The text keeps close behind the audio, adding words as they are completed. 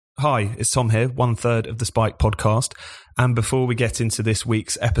Hi, it's Tom here, 1/3 of the Spike podcast. And before we get into this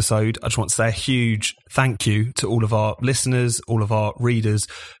week's episode, I just want to say a huge thank you to all of our listeners, all of our readers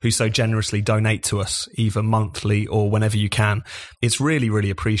who so generously donate to us, either monthly or whenever you can. It's really, really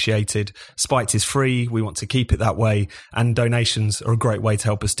appreciated. Spiked is free. We want to keep it that way. And donations are a great way to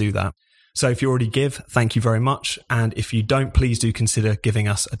help us do that. So if you already give, thank you very much. And if you don't, please do consider giving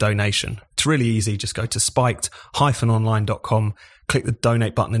us a donation. It's really easy. Just go to spiked-online.com, click the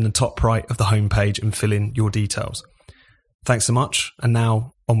donate button in the top right of the homepage and fill in your details. Thanks so much. And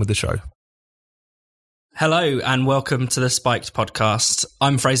now on with the show. Hello and welcome to the Spiked podcast.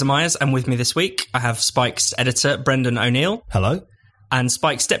 I'm Fraser Myers, and with me this week I have Spike's editor Brendan O'Neill. Hello. And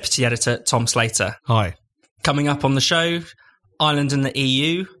Spike's deputy editor Tom Slater. Hi. Coming up on the show, Ireland and the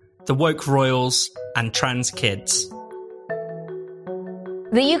EU, the woke royals and trans kids.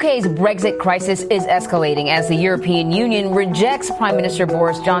 The UK's Brexit crisis is escalating as the European Union rejects Prime Minister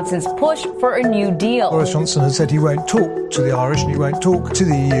Boris Johnson's push for a new deal. Boris Johnson has said he won't talk to the Irish and he won't talk to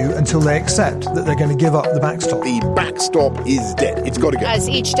the EU until they accept that they're going to give up the backstop. The backstop is dead. It's got to go. As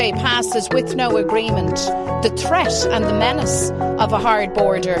each day passes with no agreement, the threat and the menace of a hard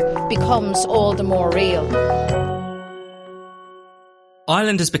border becomes all the more real.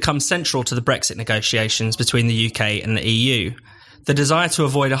 Ireland has become central to the Brexit negotiations between the UK and the EU. The desire to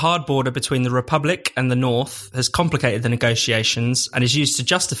avoid a hard border between the Republic and the North has complicated the negotiations and is used to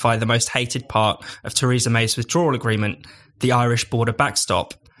justify the most hated part of Theresa May's withdrawal agreement, the Irish border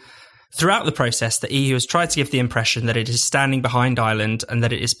backstop. Throughout the process, the EU has tried to give the impression that it is standing behind Ireland and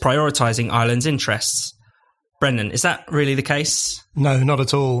that it is prioritising Ireland's interests. Brendan, is that really the case? No, not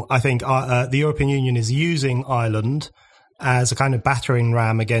at all. I think the European Union is using Ireland as a kind of battering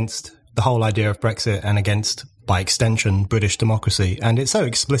ram against the whole idea of Brexit and against, by extension, British democracy. And it's so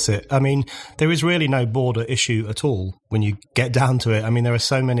explicit. I mean, there is really no border issue at all when you get down to it. I mean, there are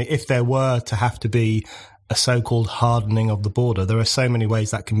so many, if there were to have to be a so-called hardening of the border, there are so many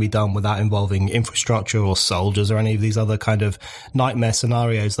ways that can be done without involving infrastructure or soldiers or any of these other kind of nightmare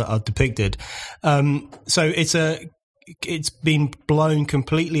scenarios that are depicted. So it's been blown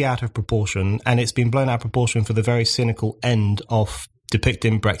completely out of proportion, and it's been blown out of proportion for the very cynical end of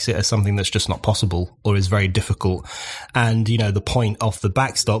depicting Brexit as something that's just not possible or is very difficult. And, you know, the point of the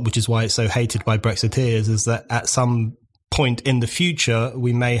backstop, which is why it's so hated by Brexiteers, is that at some point in the future,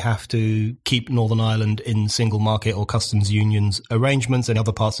 we may have to keep Northern Ireland in single market or customs unions arrangements and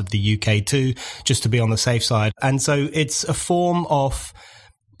other parts of the UK too, just to be on the safe side. And so it's a form of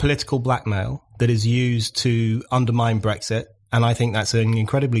political blackmail that is used to undermine Brexit. And I think that's an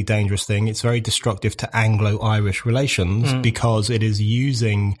incredibly dangerous thing. It's very destructive to Anglo-Irish relations because it is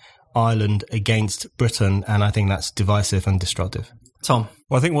using Ireland against Britain. And I think that's divisive and destructive. Tom?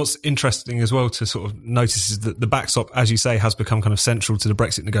 Well, I think what's interesting as well to sort of notice is that the backstop, as you say, has become kind of central to the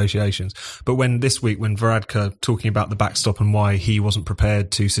Brexit negotiations. But when this week, when Varadkar talking about the backstop and why he wasn't prepared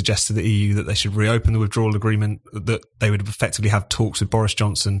to suggest to the EU that they should reopen the withdrawal agreement, that they would effectively have talks with Boris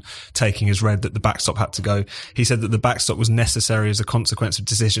Johnson taking as read that the backstop had to go, he said that the backstop was necessary as a consequence of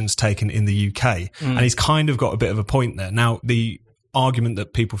decisions taken in the UK. And he's kind of got a bit of a point there. Now, the argument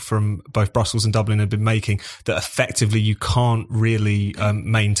that people from both Brussels and Dublin have been making that effectively you can't really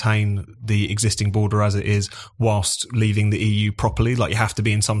maintain the existing border as it is whilst leaving the EU properly. Like, you have to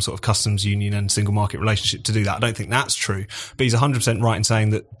be in some sort of customs union and single market relationship to do that. I don't think that's true, but he's 100% right in saying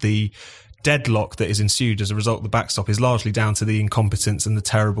that the deadlock that is ensued as a result of the backstop is largely down to the incompetence and the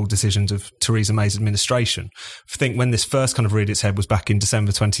terrible decisions of Theresa May's administration. I think when this first kind of reared its head was back in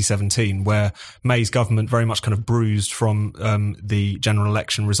December 2017, where May's government, very much kind of bruised from the general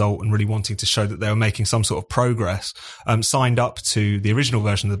election result and really wanting to show that they were making some sort of progress, signed up to the original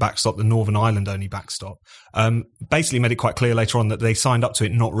version of the backstop, the Northern Ireland only backstop. Basically made it quite clear later on that they signed up to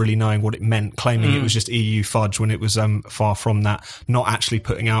it not really knowing what it meant, claiming it was just EU fudge when it was far from that, not actually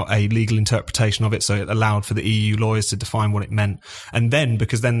putting out a legal interpretation of it, so it allowed for the EU lawyers to define what it meant. And then,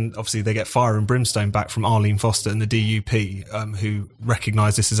 because then obviously they get fire and brimstone back from Arlene Foster and the DUP, who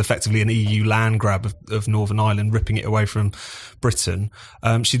recognise this as effectively an EU land grab of Northern Ireland, ripping it away from Britain,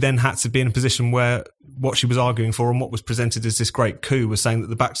 she then had to be in a position where what she was arguing for and what was presented as this great coup was saying that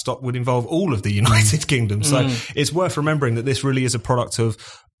the backstop would involve all of the United Kingdom. So it's worth remembering that this really is a product of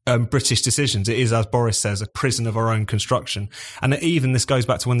British decisions. It is, as Boris says, a prison of our own construction. And even this goes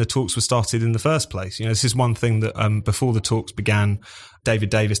back to when the talks were started in the first place. You know, this is one thing that before the talks began, David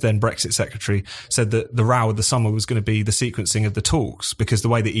Davis, then Brexit secretary, said that the row of the summer was going to be the sequencing of the talks, because the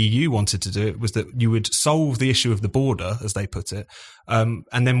way the EU wanted to do it was that you would solve the issue of the border, as they put it, and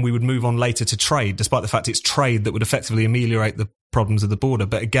then we would move on later to trade, despite the fact it's trade that would effectively ameliorate the problems of the border.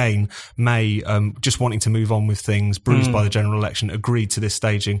 But again, May, just wanting to move on with things, bruised by the general election, agreed to this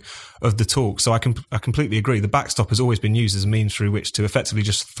staging of the talks. So I completely agree. The backstop has always been used as a means through which to effectively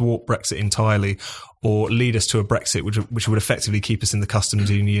just thwart Brexit entirely, or lead us to a Brexit which would effectively keep us in the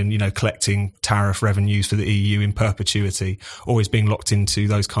customs union, collecting tariff revenues for the EU in perpetuity, always being locked into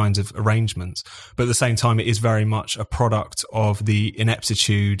those kinds of arrangements. But at the same time, it is very much a product of the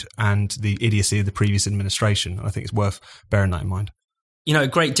ineptitude and the idiocy of the previous administration. I think it's worth bearing that in mind. A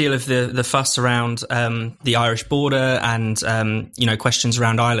great deal of the fuss around the Irish border and, questions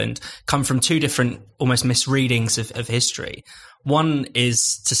around Ireland come from two different almost misreadings of history. One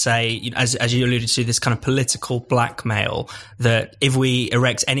is to say, as you alluded to, this kind of political blackmail that if we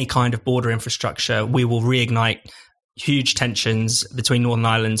erect any kind of border infrastructure, we will reignite huge tensions between Northern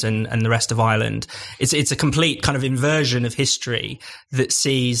Ireland and the rest of Ireland. It's a complete kind of inversion of history that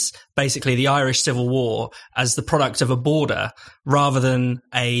sees basically the Irish Civil War as the product of a border rather than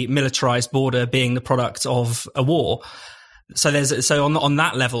a militarized border being the product of a war. So on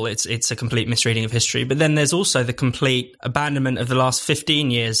that level, it's a complete misreading of history. But then there's also the complete abandonment of the last 15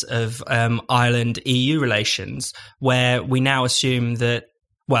 years of Ireland-EU relations, where we now assume that,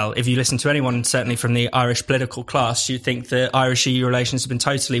 well, if you listen to anyone, certainly from the Irish political class, you think that Irish-EU relations have been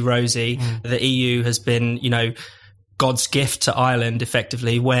totally rosy. The EU has been, God's gift to Ireland,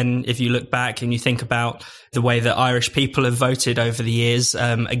 effectively, when, if you look back and you think about the way that Irish people have voted over the years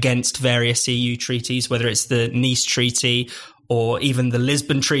against various EU treaties, whether it's the Nice Treaty or even the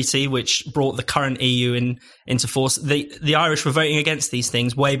Lisbon Treaty, which brought the current EU into force. The Irish were voting against these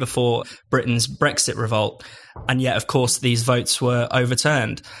things way before Britain's Brexit revolt. And yet, of course, these votes were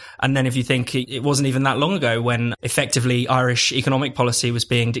overturned. And then if you think it wasn't even that long ago when effectively Irish economic policy was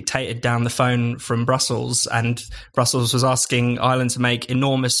being dictated down the phone from Brussels, and Brussels was asking Ireland to make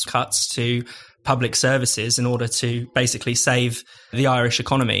enormous cuts to public services in order to basically save the Irish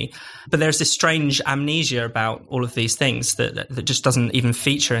economy. But there's this strange amnesia about all of these things that just doesn't even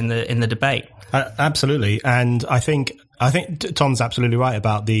feature in the debate. Absolutely. And I think Tom's absolutely right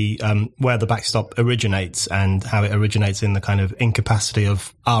about the where the backstop originates and how it originates in the kind of incapacity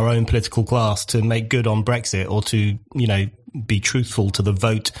of our own political class to make good on Brexit or to, be truthful to the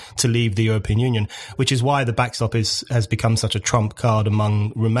vote to leave the European Union, which is why the backstop has become such a trump card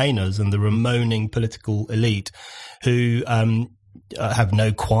among Remainers and the Remoaning political elite who have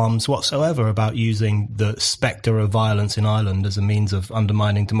no qualms whatsoever about using the spectre of violence in Ireland as a means of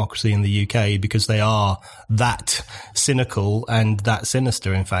undermining democracy in the UK, because they are that cynical and that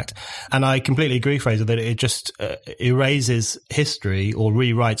sinister, in fact. And I completely agree, Fraser, that it just erases history or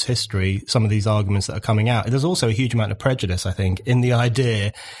rewrites history, some of these arguments that are coming out. There's also a huge amount of prejudice, I think, in the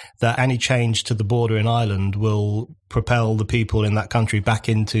idea that any change to the border in Ireland will propel the people in that country back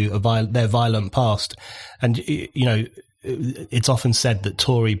into their violent past. And, it's often said that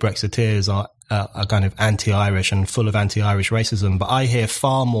Tory Brexiteers are kind of anti-Irish and full of anti-Irish racism, but I hear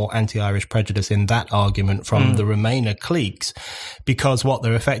far more anti-Irish prejudice in that argument from the Remainer cliques, because what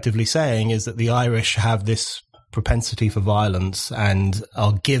they're effectively saying is that the Irish have this propensity for violence and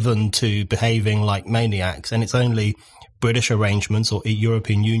are given to behaving like maniacs, and it's only British arrangements or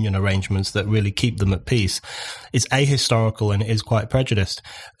European Union arrangements that really keep them at peace. It's ahistorical and it is quite prejudiced.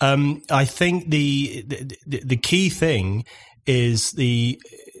 I think the key thing is the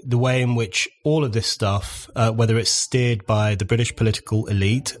way in which all of this stuff, whether it's steered by the British political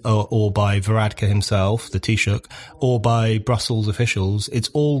elite or by Varadkar himself, the Taoiseach, or by Brussels officials, it's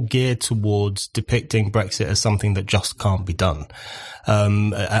all geared towards depicting Brexit as something that just can't be done.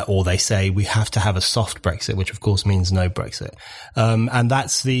 Or they say we have to have a soft Brexit, which of course means no Brexit. And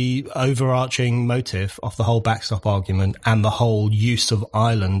that's the overarching motive of the whole backstop argument and the whole use of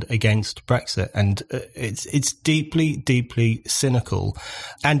Ireland against Brexit. And it's deeply, deeply cynical.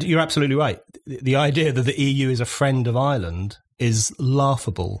 And you're absolutely right. The idea that the EU is a friend of Ireland is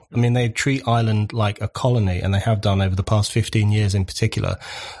laughable. I mean, they treat Ireland like a colony, and they have done over the past 15 years in particular.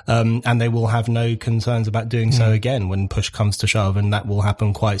 And they will have no concerns about doing so again when push comes to shove, and that will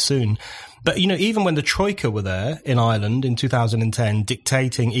happen quite soon. But, even when the Troika were there in Ireland in 2010,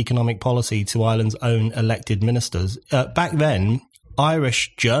 dictating economic policy to Ireland's own elected ministers, back then,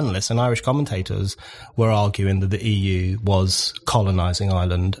 Irish journalists and Irish commentators were arguing that the EU was colonising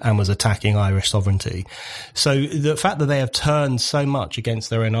Ireland and was attacking Irish sovereignty. So the fact that they have turned so much against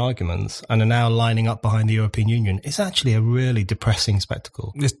their own arguments and are now lining up behind the European Union is actually a really depressing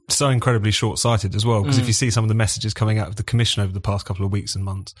spectacle. It's so incredibly short-sighted as well, because if you see some of the messages coming out of the Commission over the past couple of weeks and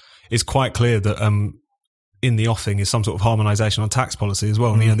months, it's quite clear that in the offing is some sort of harmonisation on tax policy as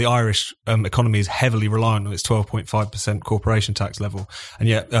well. And, the Irish economy is heavily reliant on its 12.5% corporation tax level. And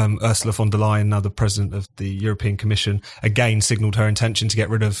yet Ursula von der Leyen, now the president of the European Commission, again signalled her intention to get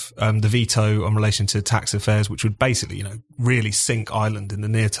rid of the veto on relation to tax affairs, which would basically, really sink Ireland in the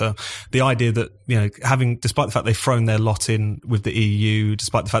near term. The idea that, despite the fact they've thrown their lot in with the EU,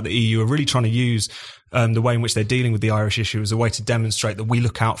 despite the fact that the EU are really trying to use the way in which they're dealing with the Irish issue as a way to demonstrate that we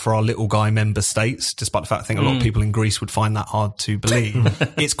look out for our little guy member states, despite the fact I think a lot of people in Greece would find that hard to believe.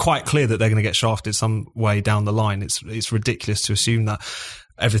 It's quite clear that they're going to get shafted some way down the line. It's ridiculous to assume that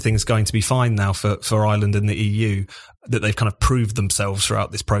everything's going to be fine now for Ireland and the EU, that they've kind of proved themselves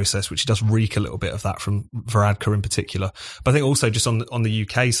throughout this process, which does reek a little bit of that from Varadkar in particular. But I think also just on the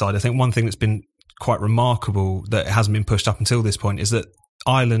UK side, I think one thing that's been quite remarkable that hasn't been pushed up until this point is that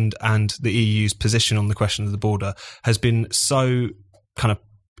Ireland and the EU's position on the question of the border has been so kind of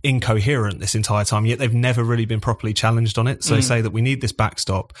incoherent this entire time, yet they've never really been properly challenged on it. So they say that we need this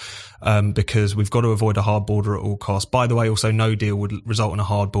backstop because we've got to avoid a hard border at all costs. By the way, also no deal would result in a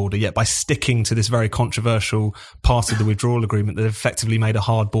hard border, yet by sticking to this very controversial part of the withdrawal agreement, they've effectively made a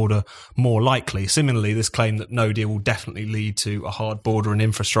hard border more likely. Similarly, this claim that no deal will definitely lead to a hard border and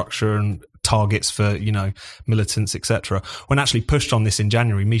infrastructure and targets for, militants, etc. When actually pushed on this in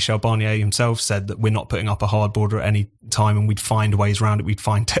January, Michel Barnier himself said that we're not putting up a hard border at any time and we'd find ways around it. We'd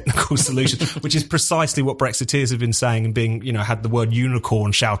find technical solutions, which is precisely what Brexiteers have been saying and being, had the word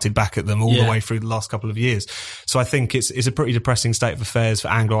unicorn shouted back at them all the way through the last couple of years. So I think it's a pretty depressing state of affairs for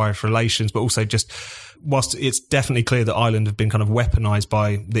Anglo-Irish relations, but also just whilst it's definitely clear that Ireland have been kind of weaponised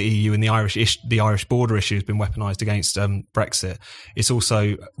by the EU and the Irish border issue has been weaponised against Brexit, it's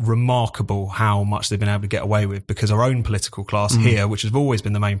also remarkable how much they've been able to get away with, because our own political class here, which has always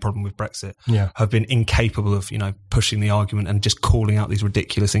been the main problem with Brexit, have been incapable of, pushing the argument and just calling out these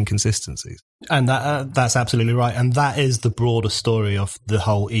ridiculous inconsistencies. And that's absolutely right. And that is the broader story of the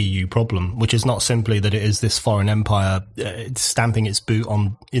whole EU problem, which is not simply that it is this foreign empire stamping its boot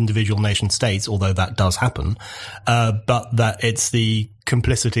on individual nation states, although that does happen, but that it's the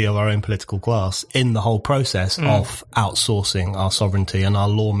complicity of our own political class in the whole process of outsourcing our sovereignty and our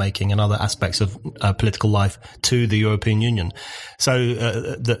lawmaking and other aspects of political life to the European Union. So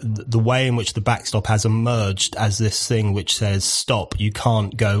the way in which the backstop has emerged as this thing which says, stop, you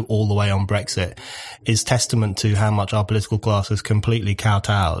can't go all the way on Brexit, is testament to how much our political class has completely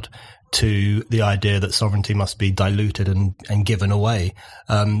kowtowed to the idea that sovereignty must be diluted and given away.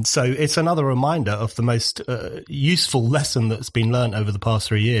 So it's another reminder of the most useful lesson that's been learned over the past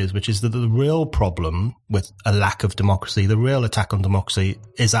 3 years, which is that the real problem with a lack of democracy, the real attack on democracy,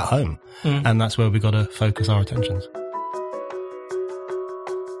 is at home. And that's where we've got to focus our attentions.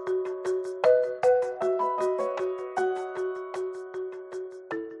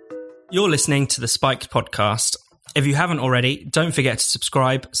 You're listening to the Spiked Podcast. If you haven't already, don't forget to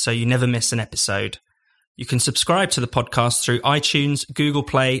subscribe so you never miss an episode. You can subscribe to the podcast through iTunes, Google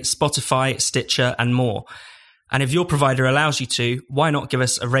Play, Spotify, Stitcher, and more. And if your provider allows you to, why not give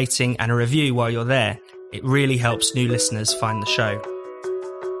us a rating and a review while you're there? It really helps new listeners find the show.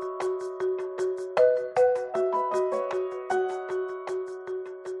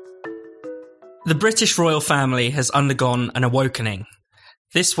 The British royal family has undergone an awakening.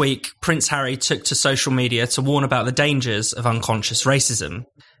 This week, Prince Harry took to social media to warn about the dangers of unconscious racism.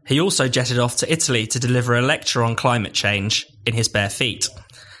 He also jetted off to Italy to deliver a lecture on climate change in his bare feet.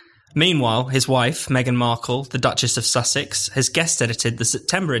 Meanwhile, his wife, Meghan Markle, the Duchess of Sussex, has guest-edited the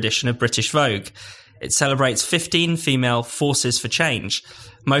September edition of British Vogue. It celebrates 15 female forces for change,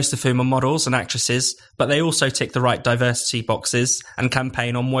 most of whom are models and actresses, but they also tick the right diversity boxes and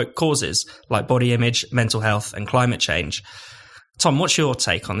campaign on woke causes like body image, mental health and climate change. Tom, what's your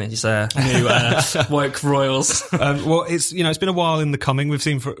take on these new woke royals? Well, it's been a while in the coming. We've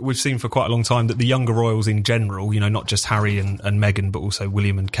seen for quite a long time that the younger royals in general, not just Harry and Meghan, but also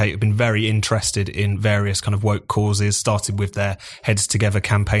William and Kate, have been very interested in various kind of woke causes. Started with their Heads Together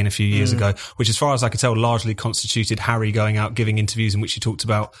campaign a few years ago, which, as far as I could tell, largely constituted Harry going out giving interviews in which he talked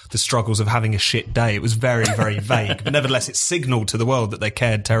about the struggles of having a shit day. It was very, very vague, but nevertheless, it signalled to the world that they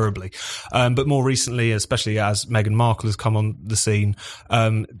cared terribly. But more recently, especially as Meghan Markle has come on the scene,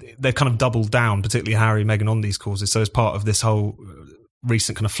 they've kind of doubled down, particularly Harry and Meghan, on these causes. So as part of this whole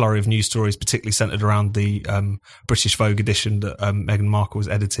recent kind of flurry of news stories, particularly centred around the British Vogue edition that Meghan Markle has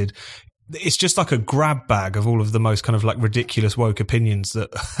edited. It's just like a grab bag of all of the most kind of like ridiculous woke opinions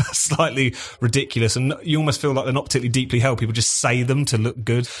that are slightly ridiculous, and you almost feel like they're not particularly deeply held. People just say them to look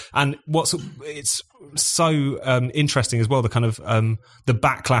good. And it's so interesting as well, the kind of the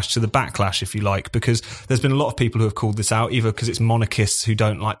backlash to the backlash, if you like, because there's been a lot of people who have called this out, either because it's monarchists who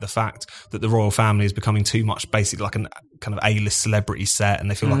don't like the fact that the royal family is becoming too much basically like an kind of A-list celebrity set,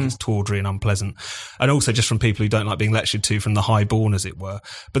 and they feel like it's tawdry and unpleasant, and also just from people who don't like being lectured to from the highborn, as it were.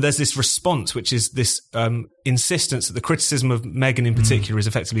 But there's this response, which is this insistence that the criticism of Meghan in particular is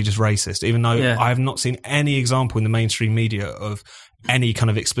effectively just racist, even though I have not seen any example in the mainstream media of any kind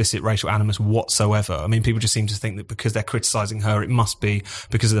of explicit racial animus whatsoever. I mean, people just seem to think that because they're criticising her, it must be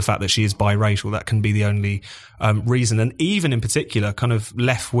because of the fact that she is biracial. That can be the only reason. And even in particular, kind of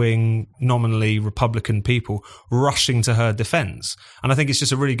left-wing, nominally Republican people rushing to her defence. And I think it's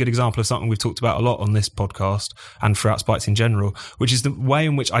just a really good example of something we've talked about a lot on this podcast and throughout Spikes in general, which is the way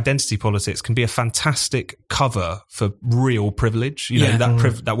in which identity politics can be a fantastic cover for real privilege. You know,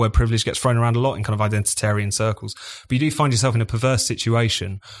 that word privilege gets thrown around a lot in kind of identitarian circles. But you do find yourself in a perverse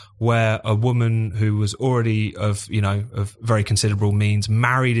situation where a woman who was already of very considerable means,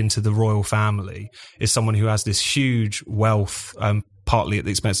 married into the royal family, is someone who has this huge wealth, partly at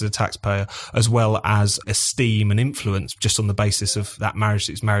the expense of the taxpayer, as well as esteem and influence just on the basis of that marriage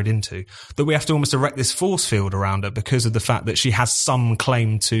that he's married into, that we have to almost erect this force field around her because of the fact that she has some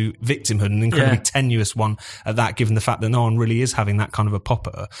claim to victimhood, an incredibly tenuous one at that, given the fact that no one really is having that kind of a pop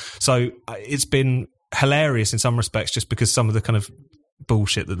at her. So it's been hilarious in some respects, just because some of the kind of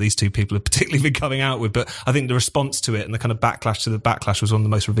bullshit that these two people have particularly been coming out with. But I think the response to it and the kind of backlash to the backlash was one of the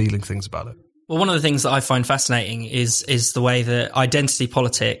most revealing things about it. Well, one of the things that I find fascinating is the way that identity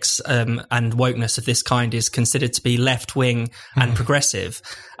politics and wokeness of this kind is considered to be left-wing and progressive.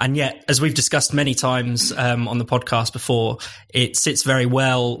 And yet, as we've discussed many times on the podcast before, it sits very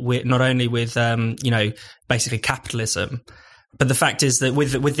well with not only with, basically capitalism, but the fact is that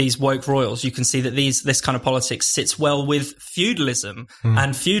with these woke royals, you can see that this kind of politics sits well with feudalism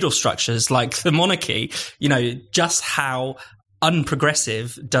and feudal structures like the monarchy. You know, just how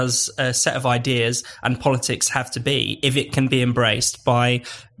unprogressive does a set of ideas and politics have to be if it can be embraced by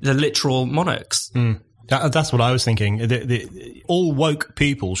the literal monarchs? That's what I was thinking. All woke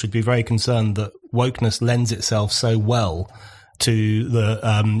people should be very concerned that wokeness lends itself so well to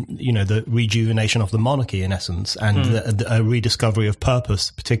the rejuvenation of the monarchy, in essence, and a rediscovery of purpose,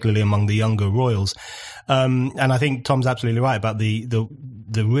 particularly among the younger royals. And I think Tom's absolutely right about the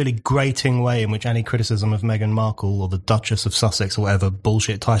really grating way in which any criticism of Meghan Markle or the Duchess of Sussex or whatever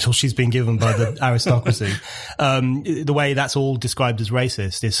bullshit title she's been given by the aristocracy, the way that's all described as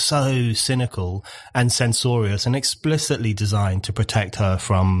racist is so cynical and censorious and explicitly designed to protect her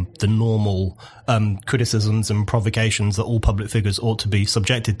from the normal criticisms and provocations that all public figures ought to be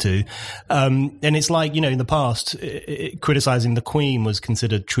subjected to. And it's like, in the past, criticizing the Queen was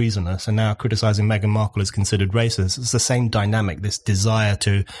considered treasonous, and now criticizing Meghan Markle is considered racist. It's the same dynamic, this desire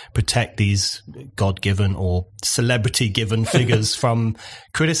to protect these God-given or celebrity-given figures from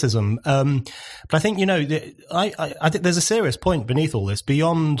criticism. But I think, I think there's a serious point beneath all this,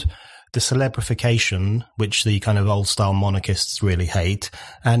 beyond the celebrification, which the kind of old-style monarchists really hate,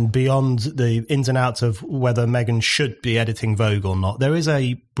 and beyond the ins and outs of whether Meghan should be editing Vogue or not. There is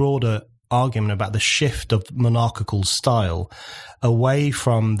a broader argument about the shift of monarchical style away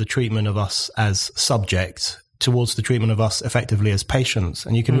from the treatment of us as subjects towards the treatment of us effectively as patients.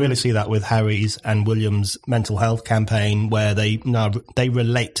 And you can really see that with Harry's and William's mental health campaign, where they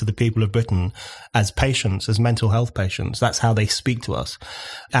relate to the people of Britain as patients, as mental health patients. That's how they speak to us.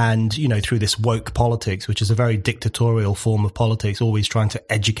 And, through this woke politics, which is a very dictatorial form of politics, always trying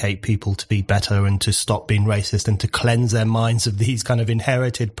to educate people to be better and to stop being racist and to cleanse their minds of these kind of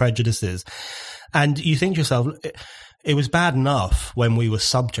inherited prejudices. And you think to yourself, it was bad enough when we were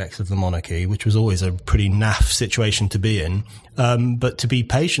subjects of the monarchy, which was always a pretty naff situation to be in. But to be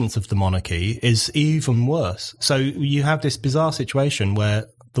patients of the monarchy is even worse. So you have this bizarre situation where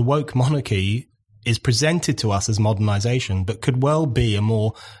the woke monarchy is presented to us as modernization, but could well be a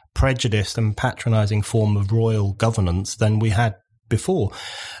more prejudiced and patronizing form of royal governance than we had before.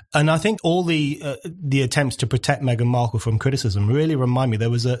 And I think all the attempts to protect Meghan Markle from criticism really remind me, there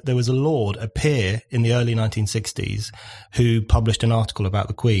was a lord, a peer in the early 1960s, who published an article about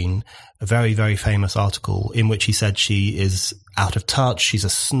the Queen, a very, very famous article, in which he said she is out of touch, she's a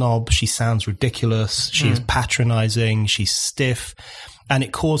snob, she sounds ridiculous, she is patronizing, she's stiff. And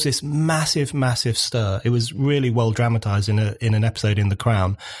it caused this massive, massive stir. It was really well dramatized in an episode in The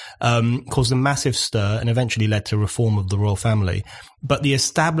Crown. Caused a massive stir and eventually led to reform of the royal family. But the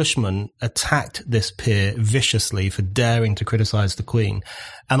establishment attacked this peer viciously for daring to criticize the Queen.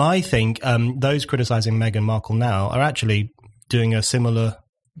 And I think those criticizing Meghan Markle now are actually doing a similar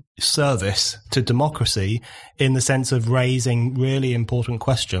service to democracy in the sense of raising really important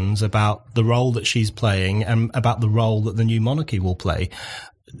questions about the role that she's playing and about the role that the new monarchy will play.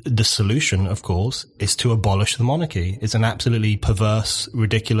 The solution, of course, is to abolish the monarchy. It's an absolutely perverse,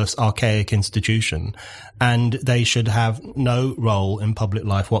 ridiculous, archaic institution, and they should have no role in public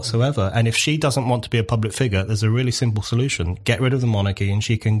life whatsoever. And if she doesn't want to be a public figure, there's a really simple solution. Get rid of the monarchy and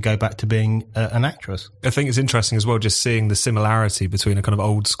she can go back to being an actress. I think it's interesting as well just seeing the similarity between a kind of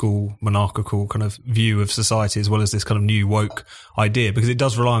old school monarchical kind of view of society as well as this kind of new woke idea, because it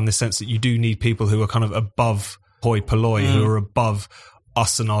does rely on this sense that you do need people who are kind of above hoi polloi, who are above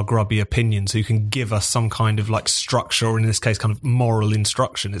us and our grubby opinions, who can give us some kind of like structure, or in this case kind of moral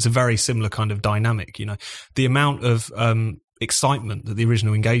instruction. It's a very similar kind of dynamic, you know. The amount of excitement that the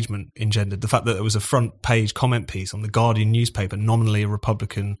original engagement engendered, the fact that there was a front page comment piece on the Guardian newspaper, nominally a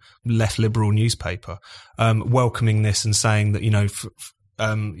Republican left liberal newspaper, welcoming this and saying that,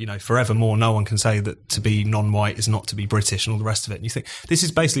 forevermore, no one can say that to be non-white is not to be British and all the rest of it. And you think this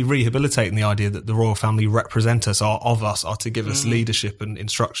is basically rehabilitating the idea that the royal family represent us, are of us, are to give us leadership and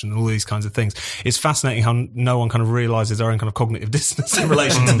instruction and all these kinds of things. It's fascinating how no one kind of realizes their own kind of cognitive dissonance in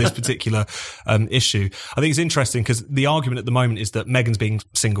relation to this particular issue. I think it's interesting because the argument at the moment is that Meghan's being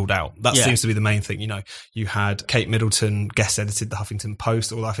singled out. That seems to be the main thing. You know, you had Kate Middleton guest edited the Huffington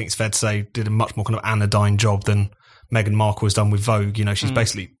Post, although I think it's fair to say did a much more kind of anodyne job than Meghan Markle has done with Vogue. You know, she's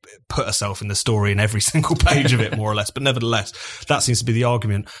basically put herself in the story in every single page of it, more or less. But nevertheless, that seems to be the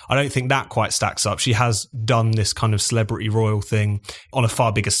argument. I don't think that quite stacks up. She has done this kind of celebrity royal thing on a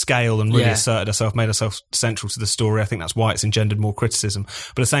far bigger scale and really asserted herself, made herself central to the story. I think that's why it's engendered more criticism.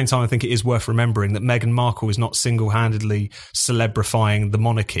 But at the same time, I think it is worth remembering that Meghan Markle is not single-handedly celebrifying the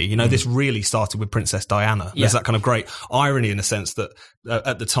monarchy. You know, this really started with Princess Diana. There's that kind of great irony in a sense that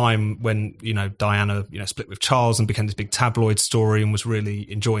at the time when, you know, Diana, you know, split with Charles and became this big tabloid story and was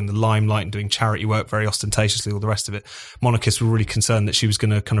really enjoying the limelight and doing charity work very ostentatiously, all the rest of it, monarchists were really concerned that she was going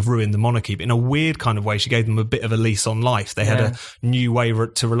to kind of ruin the monarchy. But in a weird kind of way, she gave them a bit of a lease on life. They had a new way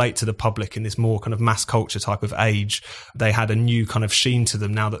to relate to the public in this more kind of mass culture type of age. They had a new kind of sheen to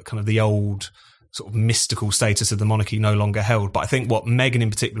them now that kind of the old sort of mystical status of the monarchy no longer held. But I think what Meghan in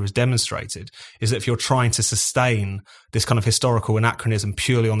particular has demonstrated is that if you're trying to sustain this kind of historical anachronism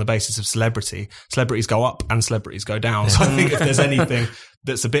purely on the basis of celebrity, celebrities go up and celebrities go down. So I think if there's anything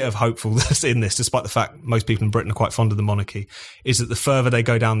that's a bit of hopefulness in this, despite the fact most people in Britain are quite fond of the monarchy, is that the further they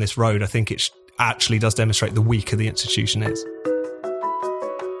go down this road, I think it actually does demonstrate the weaker the institution is.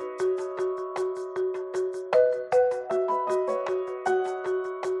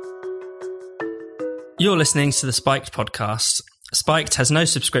 You're listening to the Spiked podcast. Spiked has no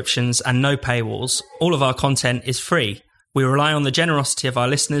subscriptions and no paywalls. All of our content is free. We rely on the generosity of our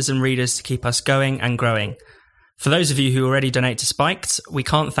listeners and readers to keep us going and growing. For those of you who already donate to Spiked, we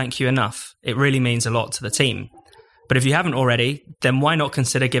can't thank you enough. It really means a lot to the team. But if you haven't already, then why not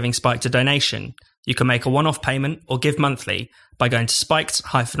consider giving Spiked a donation? You can make a one-off payment or give monthly by going to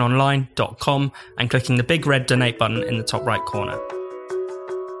spiked-online.com and clicking the big red donate button in the top right corner.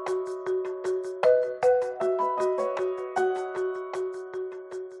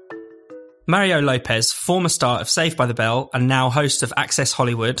 Mario Lopez, former star of Saved by the Bell and now host of Access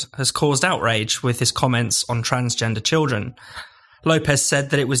Hollywood, has caused outrage with his comments on transgender children. Lopez said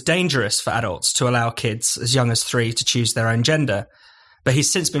that it was dangerous for adults to allow kids as young as 3 to choose their own gender, but he's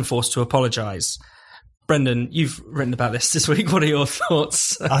since been forced to apologise. Brendan, you've written about this week. What are your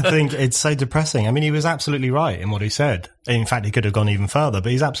thoughts? I think it's so depressing. I mean, he was absolutely right in what he said. In fact, he could have gone even further,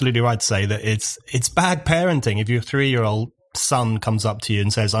 but he's absolutely right to say that it's bad parenting if your 3-year-old son comes up to you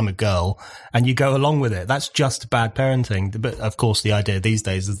and says, I'm a girl, and you go along with it. That's just bad parenting. But of course, the idea these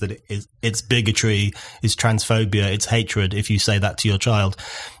days is that it's bigotry, it's transphobia, it's hatred if you say that to your child.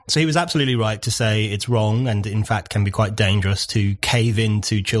 So he was absolutely right to say it's wrong and in fact can be quite dangerous to cave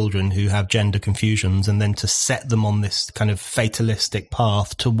into children who have gender confusions and then to set them on this kind of fatalistic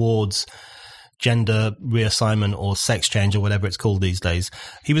path towards gender reassignment or sex change or whatever it's called these days.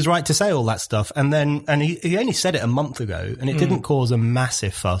 He was right to say all that stuff. And he only said it a month ago, and it didn't cause a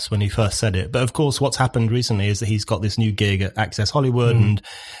massive fuss when he first said it. But of course, what's happened recently is that he's got this new gig at Access Hollywood, and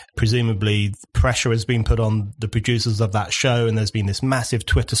presumably pressure has been put on the producers of that show, and there's been this massive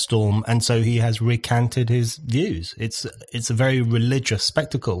Twitter storm. And so he has recanted his views. It's a very religious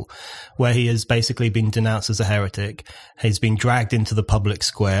spectacle where he has basically been denounced as a heretic. He's been dragged into the public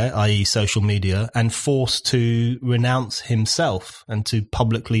square, i.e. social media, and forced to renounce himself and to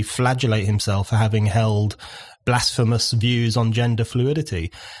publicly flagellate himself for having held blasphemous views on gender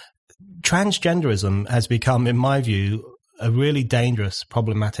fluidity. Transgenderism has become, in my view, a really dangerous,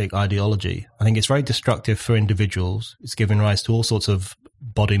 problematic ideology. I think it's very destructive for individuals. It's given rise to all sorts of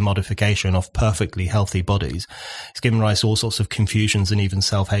body modification of perfectly healthy bodies. It's given rise to all sorts of confusions and even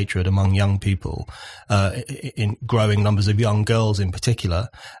self-hatred among young people, in growing numbers of young girls in particular.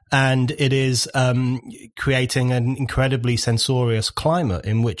 And it is creating an incredibly censorious climate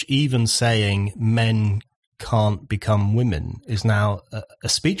in which even saying men can't become women is now a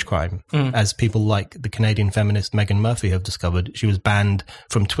speech crime, as people like the Canadian feminist Meghan Murphy have discovered. She was banned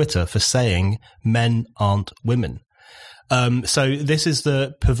from Twitter for saying men aren't women. So this is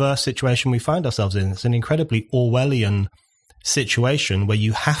the perverse situation we find ourselves in. It's an incredibly Orwellian situation where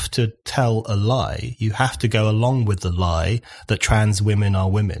you have to tell a lie. You have to go along with the lie that trans women are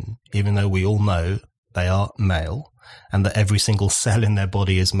women, even though we all know they are male and that every single cell in their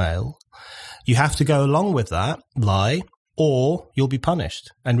body is male. You have to go along with that lie, or you'll be punished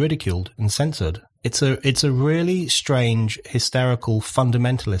and ridiculed and censored. It's a really strange, hysterical,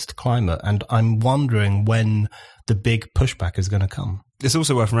 fundamentalist climate, and I'm wondering when the big pushback is going to come. It's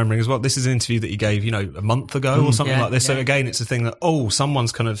also worth remembering as well, this is an interview that he gave, a month ago or something like this. So again, it's a thing that,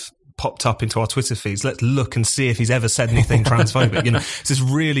 someone's kind of popped up into our Twitter feeds. Let's look and see if he's ever said anything transphobic. It's this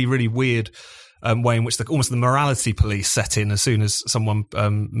really, really weird way in which almost the morality police set in as soon as someone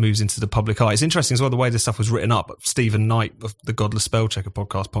moves into the public eye. It's interesting as well the way this stuff was written up. Stephen Knight of the Godless Spellchecker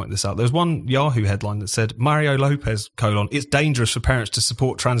podcast pointed this out. There was one Yahoo headline that said, Mario Lopez, it's dangerous for parents to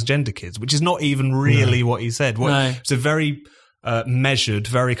support transgender kids, which is not even really what he said. It's a very measured,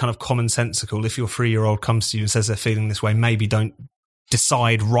 very kind of commonsensical, if your 3-year-old comes to you and says they're feeling this way, maybe don't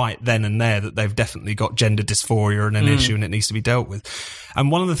decide right then and there that they've definitely got gender dysphoria and an issue and it needs to be dealt with.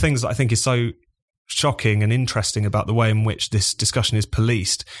 And one of the things that I think is so shocking and interesting about the way in which this discussion is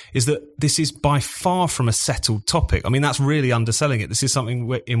policed is that this is by far from a settled topic. I mean, that's really underselling it. This is something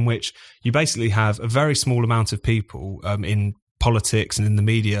in which you basically have a very small amount of people in politics and in the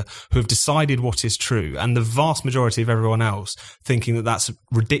media who have decided what is true, and the vast majority of everyone else thinking that that's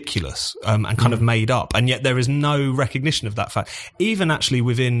ridiculous and kind of made up. And yet there is no recognition of that fact. Even actually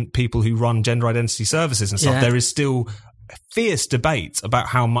within people who run gender identity services and stuff, there is still fierce debate about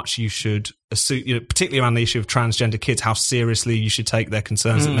how much you should assume, particularly around the issue of transgender kids, how seriously you should take their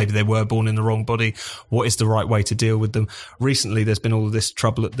concerns that maybe they were born in the wrong body. What is the right way to deal with them? Recently, there's been all of this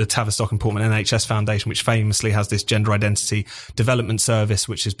trouble at the Tavistock and Portman NHS Foundation, which famously has this gender identity development service,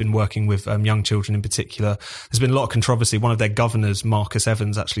 which has been working with young children in particular. There's been a lot of controversy. One of their governors, Marcus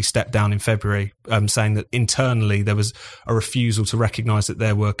Evans, actually stepped down in February, saying that internally there was a refusal to recognise that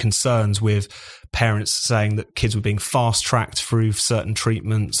there were concerns with parents saying that kids were being fast-tracked through certain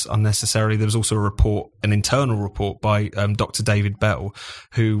treatments unnecessarily. There was also an internal report by Dr. David Bell,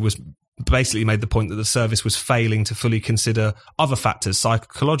 who was basically made the point that the service was failing to fully consider other factors,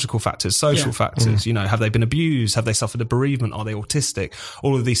 psychological factors, social factors. Have they been abused? Have they suffered a bereavement? Are they autistic?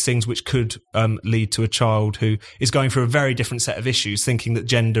 All of these things which could lead to a child who is going through a very different set of issues, thinking that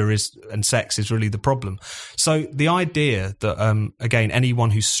gender and sex is really the problem. So the idea that, again,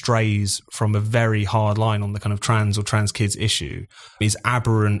 anyone who strays from a very hard line on the kind of trans or trans kids issue is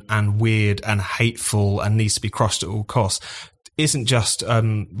aberrant and weird and hateful and needs to be crushed at all costs isn't just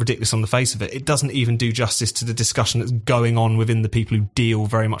ridiculous on the face of it. It doesn't even do justice to the discussion that's going on within the people who deal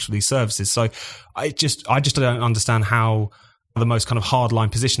very much with these services. So I just don't understand how the most kind of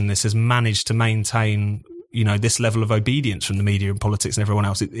hardline position in this has managed to maintain, this level of obedience from the media and politics and everyone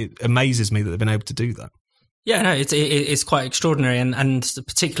else. It amazes me that they've been able to do that. Yeah, no, it's quite extraordinary, and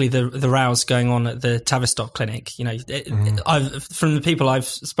particularly the rows going on at the Tavistock clinic. From the people I've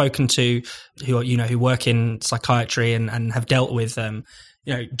spoken to who work in psychiatry and have dealt with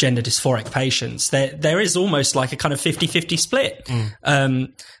gender dysphoric patients, there is almost like a kind of 50-50 split.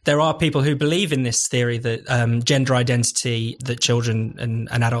 There are people who believe in this theory that gender identity that children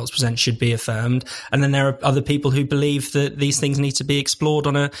and adults present should be affirmed, and then there are other people who believe that these things need to be explored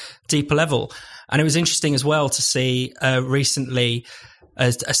on a deeper level. And it was interesting as well to see recently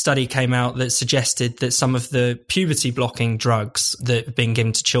a study came out that suggested that some of the puberty blocking drugs that are being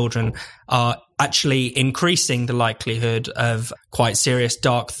given to children are actually increasing the likelihood of quite serious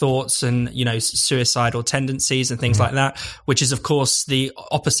dark thoughts and, suicidal tendencies and things like that, which is, of course, the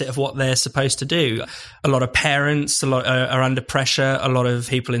opposite of what they're supposed to do. A lot of parents are under pressure. A lot of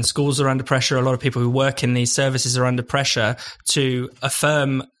people in schools are under pressure. A lot of people who work in these services are under pressure to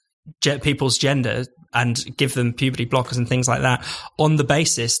affirm people's gender and give them puberty blockers and things like that, on the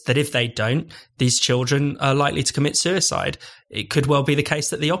basis that if they don't, these children are likely to commit suicide. It could well be the case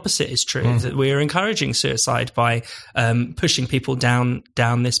that the opposite is true, that we're encouraging suicide by pushing people down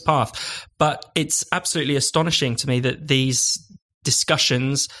this path. But it's absolutely astonishing to me that these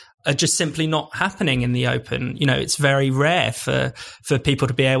discussions are just simply not happening in the open. It's very rare for people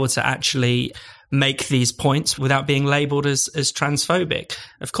to be able to actually make these points without being labelled as transphobic.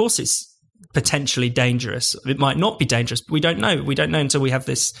 Of course, it's potentially dangerous. It might not be dangerous, but we don't know. We don't know until we have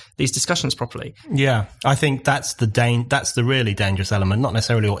these discussions properly. Yeah, I think that's the really dangerous element, not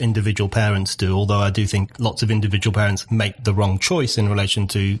necessarily what individual parents do, although I do think lots of individual parents make the wrong choice in relation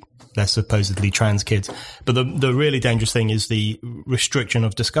to their supposedly trans kids. But the really dangerous thing is the restriction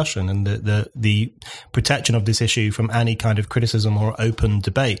of discussion and the protection of this issue from any kind of criticism or open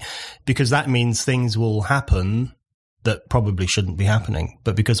debate, because that means things will happen that probably shouldn't be happening.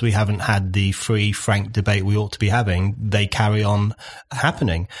 But because we haven't had the free, frank debate we ought to be having, they carry on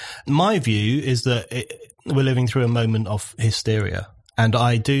happening. My view is that we're living through a moment of hysteria. And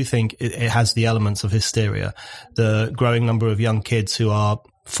I do think it has the elements of hysteria. The growing number of young kids who are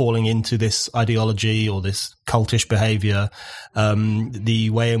falling into this ideology or this cultish behavior, the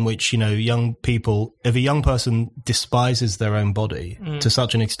way in which, young people, if a young person despises their own body to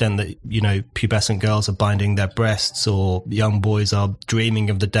such an extent that, pubescent girls are binding their breasts, or young boys are dreaming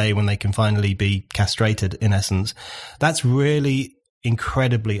of the day when they can finally be castrated, in essence, that's really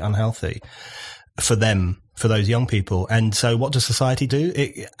incredibly unhealthy for them, for those young people. And so what does society do?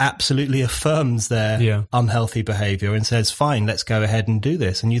 It absolutely affirms their unhealthy behavior and says, fine, let's go ahead and do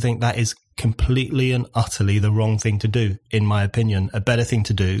this. And you think that is completely and utterly the wrong thing to do, in my opinion. A better thing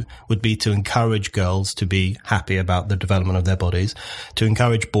to do would be to encourage girls to be happy about the development of their bodies, to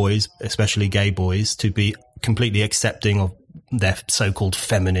encourage boys, especially gay boys, to be completely accepting of their so-called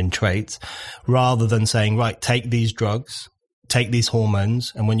feminine traits, rather than saying, right, take these drugs, take these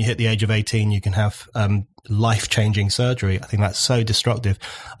hormones, and when you hit the age of 18, you can have life-changing surgery. I think that's so destructive.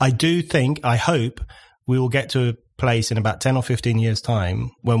 I hope we will get to a place in about 10 or 15 years'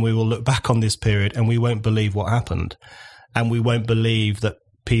 time when we will look back on this period and we won't believe what happened. And we won't believe that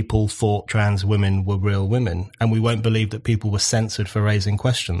people thought trans women were real women. And we won't believe that people were censored for raising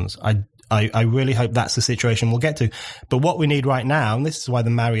questions. I really hope that's the situation we'll get to. But what we need right now, and this is why the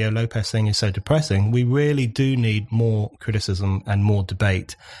Mario Lopez thing is so depressing, we really do need more criticism and more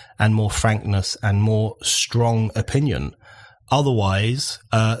debate and more frankness and more strong opinion. Otherwise,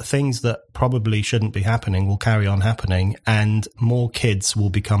 things that probably shouldn't be happening will carry on happening, and more kids will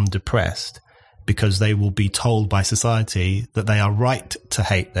become depressed because they will be told by society that they are right to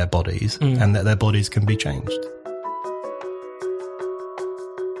hate their bodies and that their bodies can be changed.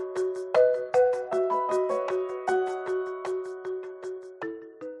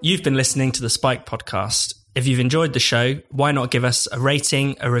 You've been listening to the Spike podcast. If you've enjoyed the show, why not give us a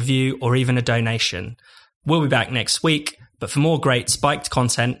rating, a review, or even a donation? We'll be back next week, but for more great Spiked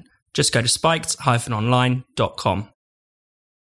content, just go to spiked-online.com.